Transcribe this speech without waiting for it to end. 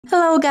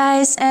Hello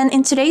guys, and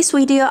in today's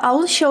video I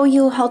will show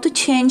you how to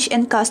change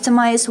and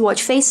customize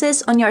watch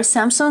faces on your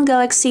Samsung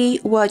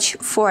Galaxy Watch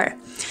 4.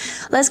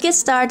 Let's get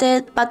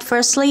started, but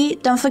firstly,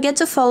 don't forget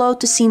to follow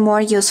to see more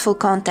useful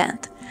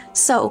content.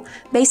 So,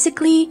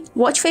 basically,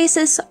 watch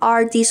faces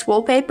are these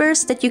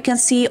wallpapers that you can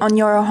see on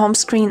your home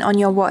screen on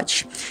your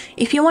watch.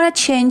 If you want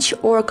to change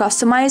or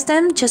customize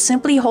them, just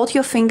simply hold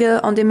your finger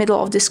on the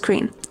middle of the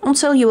screen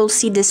until you will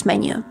see this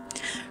menu.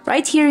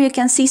 Right here you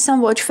can see some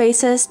watch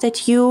faces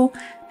that you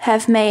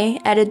have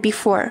added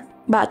before,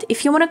 but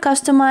if you want to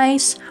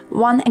customize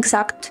one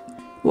exact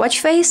watch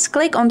face,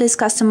 click on this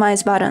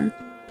customize button.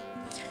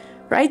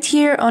 Right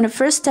here on the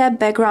first tab,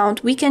 background,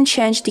 we can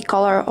change the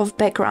color of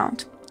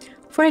background.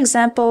 For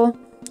example,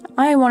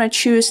 I want to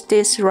choose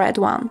this red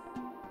one.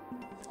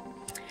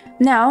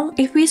 Now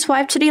if we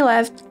swipe to the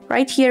left,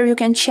 right here you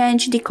can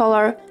change the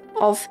color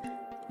of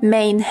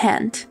main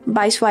hand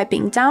by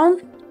swiping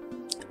down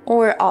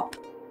or up.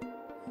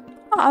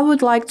 I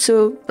would like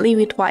to leave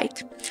it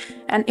white.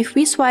 And if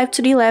we swipe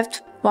to the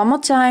left one more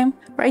time,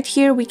 right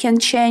here we can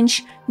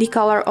change the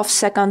color of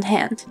second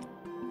hand.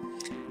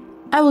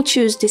 I will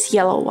choose this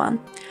yellow one.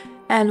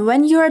 And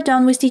when you are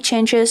done with the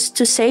changes,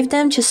 to save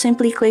them, just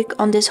simply click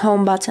on this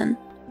home button.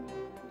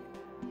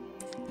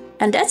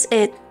 And that's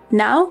it.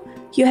 Now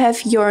you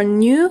have your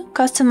new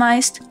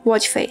customized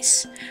watch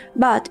face.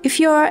 But if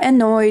you are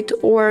annoyed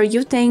or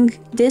you think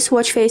this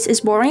watch face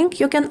is boring,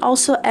 you can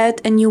also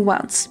add a new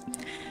one.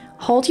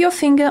 Hold your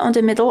finger on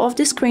the middle of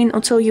the screen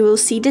until you will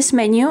see this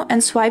menu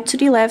and swipe to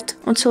the left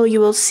until you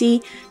will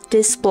see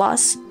this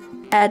plus,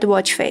 add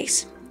watch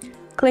face.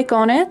 Click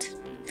on it,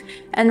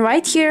 and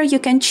right here you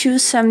can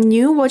choose some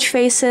new watch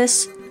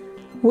faces,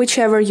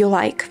 whichever you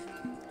like.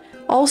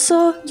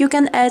 Also, you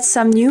can add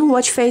some new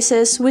watch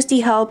faces with the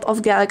help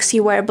of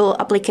Galaxy Wearable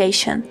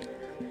application.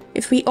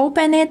 If we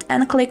open it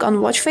and click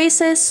on watch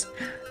faces,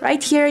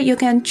 right here you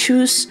can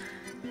choose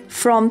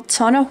from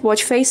ton of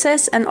watch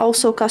faces and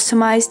also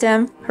customize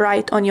them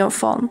right on your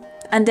phone.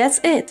 And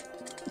that's it.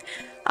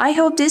 I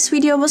hope this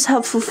video was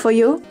helpful for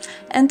you,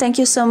 and thank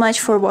you so much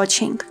for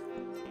watching.